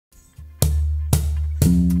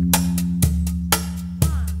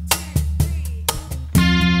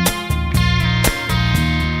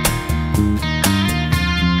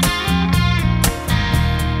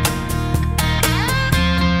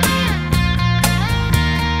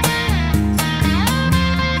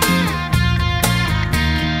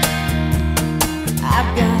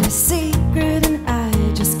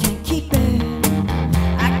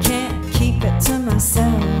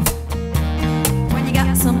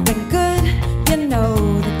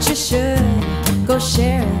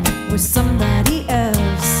share it with somebody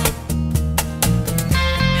else.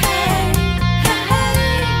 Hey, hey, hey,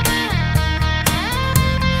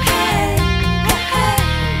 hey, hey.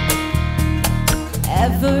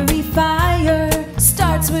 Every fire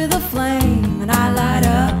starts with a flame, and I light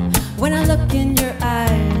up when I look in your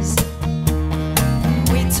eyes.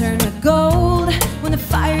 We turn to gold when the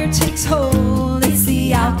fire takes hold. It's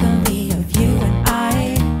the alchemy of you and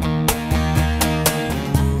I.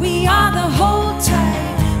 We are the hold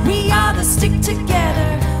tight, we are the stick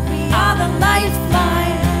together, we are the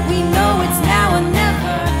lifeline. We know it's now or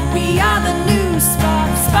never. We are the new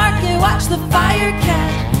spark, spark and watch the fire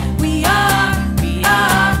catch. We are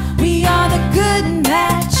the good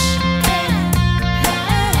match.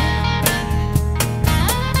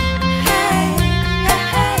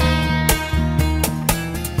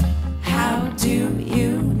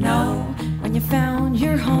 Found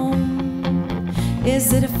your home.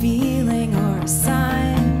 Is it a feeling or a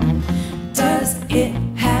sign? Does it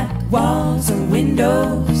have walls or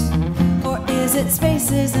windows? Or is it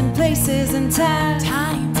spaces and places and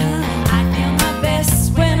time?